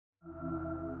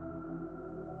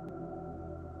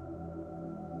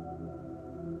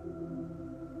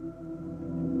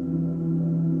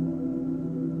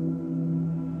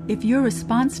If your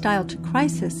response style to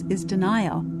crisis is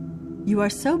denial, you are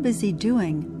so busy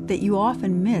doing that you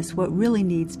often miss what really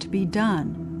needs to be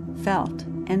done, felt,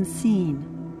 and seen.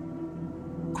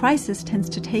 Crisis tends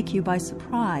to take you by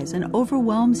surprise and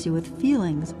overwhelms you with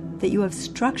feelings that you have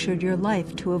structured your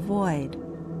life to avoid.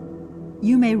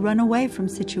 You may run away from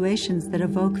situations that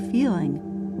evoke feeling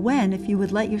when, if you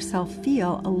would let yourself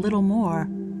feel a little more,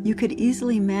 you could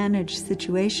easily manage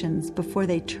situations before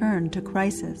they turn to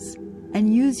crisis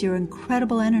and use your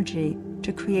incredible energy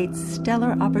to create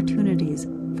stellar opportunities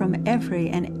from every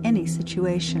and any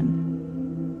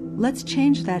situation. Let's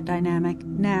change that dynamic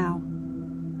now.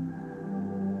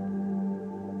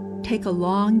 Take a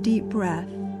long, deep breath.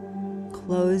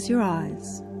 Close your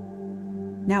eyes.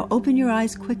 Now open your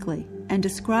eyes quickly and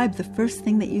describe the first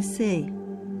thing that you see.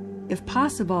 If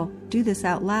possible, do this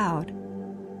out loud.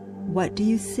 What do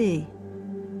you see?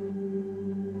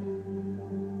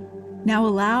 Now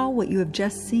allow what you have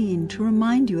just seen to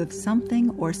remind you of something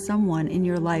or someone in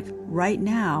your life right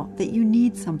now that you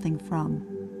need something from.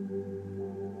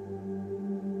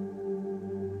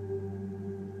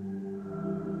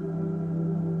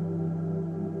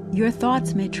 Your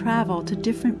thoughts may travel to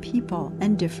different people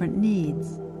and different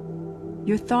needs.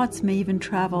 Your thoughts may even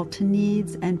travel to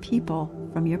needs and people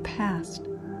from your past.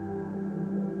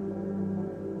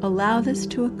 Allow this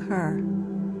to occur.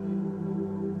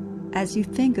 As you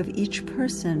think of each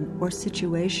person or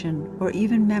situation or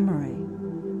even memory,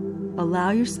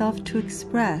 allow yourself to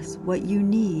express what you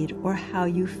need or how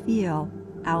you feel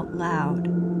out loud.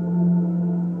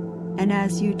 And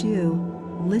as you do,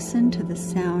 listen to the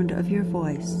sound of your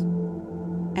voice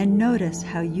and notice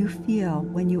how you feel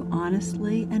when you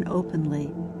honestly and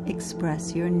openly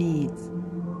express your needs.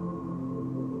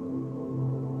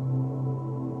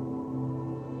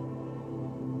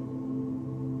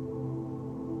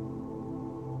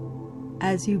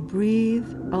 As you breathe,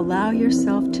 allow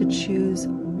yourself to choose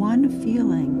one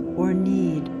feeling or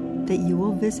need that you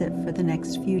will visit for the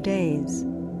next few days.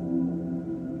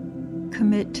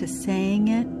 Commit to saying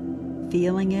it,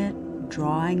 feeling it,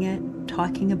 drawing it,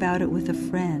 talking about it with a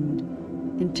friend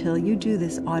until you do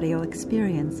this audio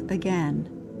experience again.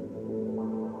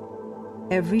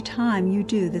 Every time you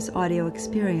do this audio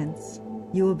experience,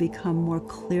 you will become more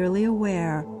clearly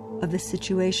aware of the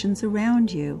situations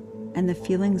around you and the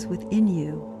feelings within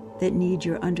you that need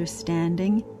your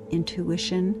understanding,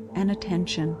 intuition, and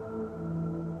attention.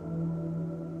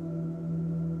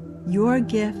 Your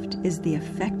gift is the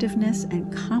effectiveness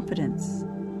and confidence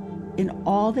in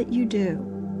all that you do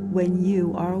when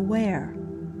you are aware.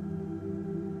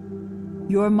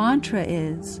 Your mantra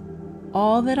is,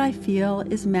 all that I feel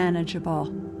is manageable.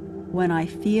 When I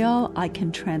feel, I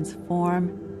can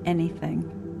transform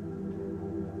anything.